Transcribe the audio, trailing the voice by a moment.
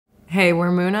Hey,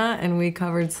 we're Muna, and we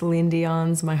covered Céline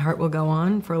Dion's My Heart Will Go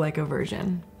On for like a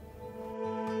version.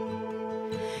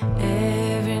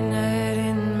 Every night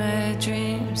in my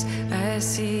dreams, I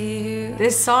see you.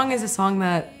 This song is a song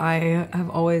that I have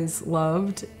always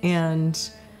loved, and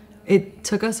it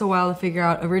took us a while to figure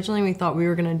out. Originally, we thought we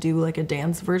were gonna do like a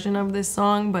dance version of this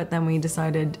song, but then we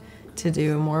decided to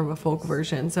do more of a folk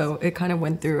version, so it kind of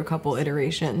went through a couple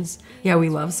iterations. Yeah, we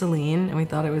love Céline, and we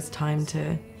thought it was time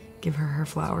to give her her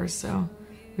flowers, so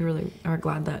we really are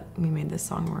glad that we made this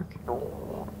song work.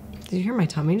 Did you hear my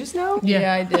tummy just now?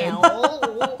 Yeah, I did.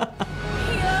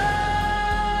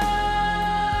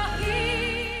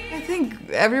 I think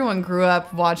everyone grew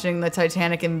up watching the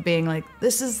Titanic and being like,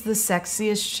 this is the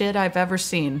sexiest shit I've ever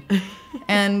seen.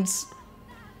 And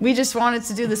we just wanted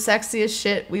to do the sexiest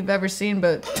shit we've ever seen,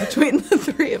 but between the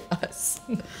three of us.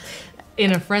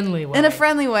 In a friendly way. In a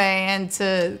friendly way, and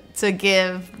to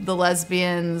give the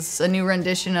lesbians a new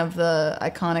rendition of the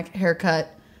iconic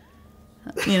haircut,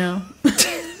 you know,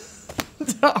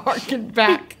 to harken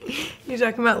back. You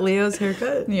talking about Leo's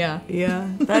haircut? Yeah. Yeah,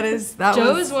 that is,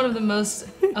 Joe is one of the most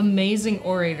amazing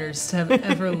orators to have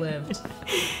ever lived.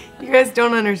 You guys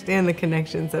don't understand the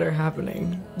connections that are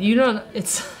happening. You don't,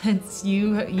 it's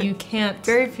you can't.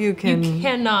 Very few can. You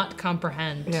cannot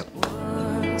comprehend. Yep.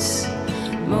 Once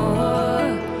more.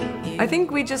 I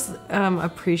think we just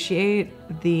appreciate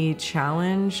the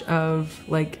challenge of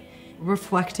like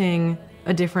reflecting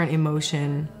a different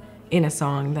emotion in a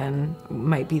song than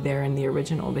might be there in the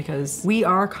original, because we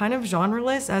are kind of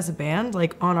genreless as a band.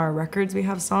 Like on our records we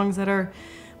have songs that are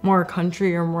more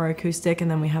country or more acoustic, and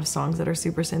then we have songs that are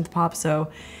super synth pop. So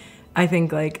I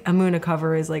think like a Muna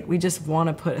cover is like we just want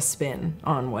to put a spin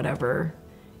on whatever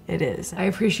it is. I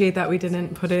appreciate that we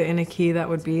didn't put it in a key that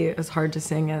would be as hard to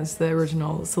sing as the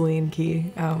original Céline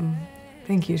key.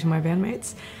 Thank you to my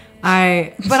bandmates.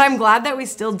 But I'm glad that we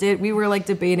still did. We were like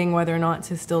debating whether or not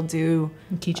to still do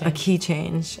a key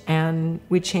change, and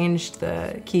we changed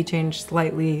the key change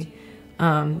slightly.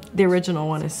 The original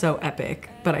one is so epic,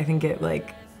 but I think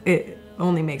it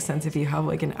only makes sense if you have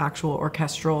like an actual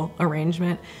orchestral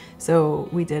arrangement. So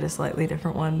we did a slightly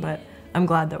different one, but I'm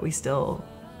glad that we still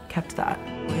kept that.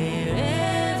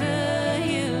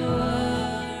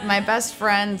 My best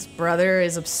friend's brother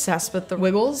is obsessed with the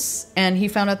Wiggles, and he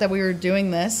found out that we were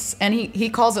doing this, and he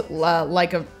calls it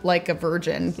like a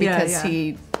virgin because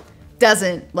he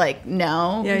doesn't like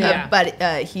know. But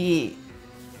he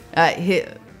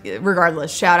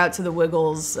regardless, shout out to the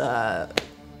Wiggles,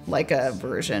 like a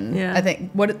version. Yeah. I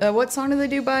think what song do they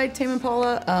do by Tame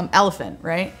Impala? Elephant,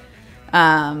 right?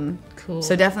 Cool.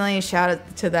 So definitely shout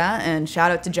out to that, and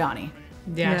shout out to Johnny.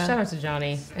 Yeah, shout out to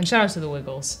Johnny, and shout out to the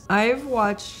Wiggles. I've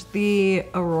watched the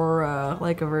Aurora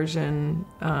like a version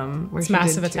where It's she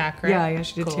Massive did Attack, right? Yeah,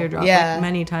 she did Cool. Teardrop Yeah. like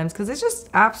many times, because it's just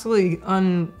absolutely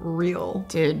unreal.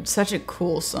 Dude, such a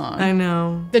cool song. I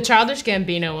know. The Childish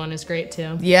Gambino one is great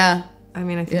too. Yeah. I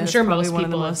mean, I think Yeah. it's I'm sure probably most one of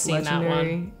the people have most seen that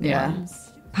legendary one. Yeah. ones.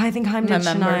 I think Haim did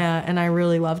Remember. Shania, and I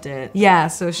really loved it. Yeah,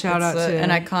 so shout out to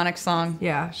an iconic song.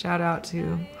 Yeah, shout out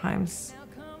to Haim's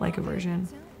like a version.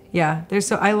 Yeah,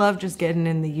 I love just getting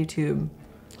in the YouTube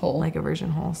Hole. like a version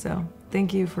hole. So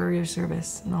thank you for your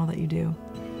service and all that you do.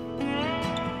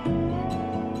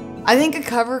 I think a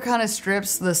cover kind of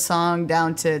strips the song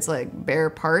down to its like bare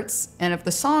parts, and if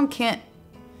the song can't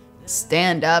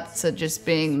stand up to just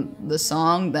being the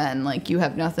song, then like you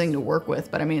have nothing to work with.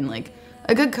 But I mean, like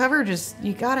a good cover, just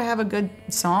you gotta have a good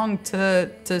song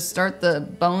to start the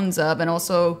bones of, and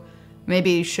also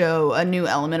maybe show a new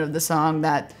element of the song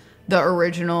that the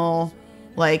original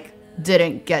like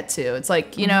didn't get to. It's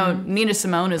like, you know, Nina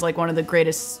Simone is like one of the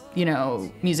greatest, you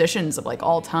know, musicians of like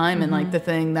all time, and like the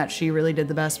thing that she really did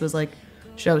the best was like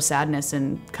show sadness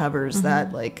in covers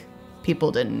that like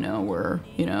people didn't know were,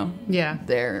 you know,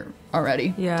 there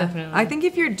already. Yeah, Definitely. I think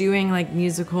if you're doing like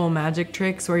musical magic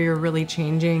tricks where you're really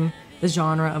changing the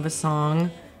genre of a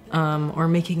song, or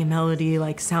making a melody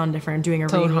like sound different, doing a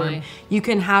rehorn, you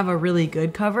can have a really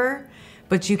good cover,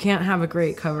 but you can't have a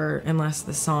great cover unless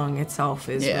the song itself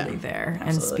is really there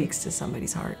and speaks to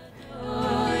somebody's heart.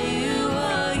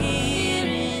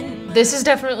 This is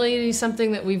definitely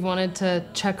something that we've wanted to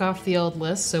check off the old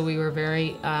list, so we were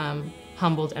very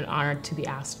humbled and honored to be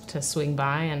asked to swing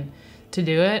by and to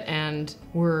do it. And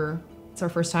it's our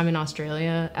first time in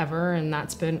Australia ever, and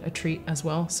that's been a treat as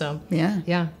well. So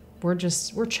yeah, we're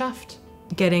chuffed.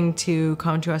 Getting to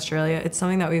come to Australia, it's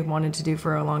something that we've wanted to do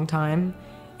for a long time.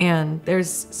 And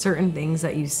there's certain things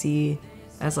that you see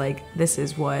as like, this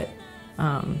is what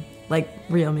like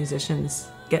real musicians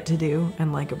get to do,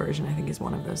 and like a version I think is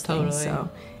one of those things. So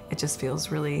it just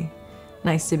feels really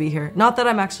nice to be here. Not that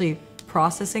I'm actually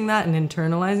processing that and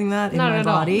internalizing that in Not my at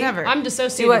all. body. Never. I'm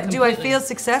dissociated. Do I completely. feel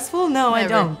successful? No, I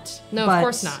Never. don't. No, But- of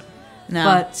course not. No.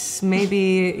 But maybe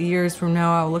years from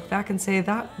now, I'll look back and say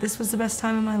that this was the best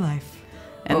time of my life.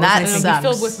 and What was I that And it'll sucks. be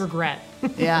filled with regret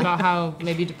Yeah. about how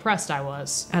maybe depressed I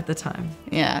was. At the time.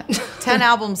 Yeah. 10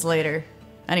 albums later.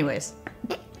 Anyways.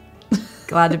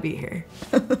 Glad to be here.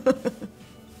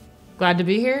 Glad to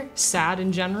be here. Sad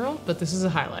in general, but this is a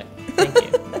highlight. Thank you.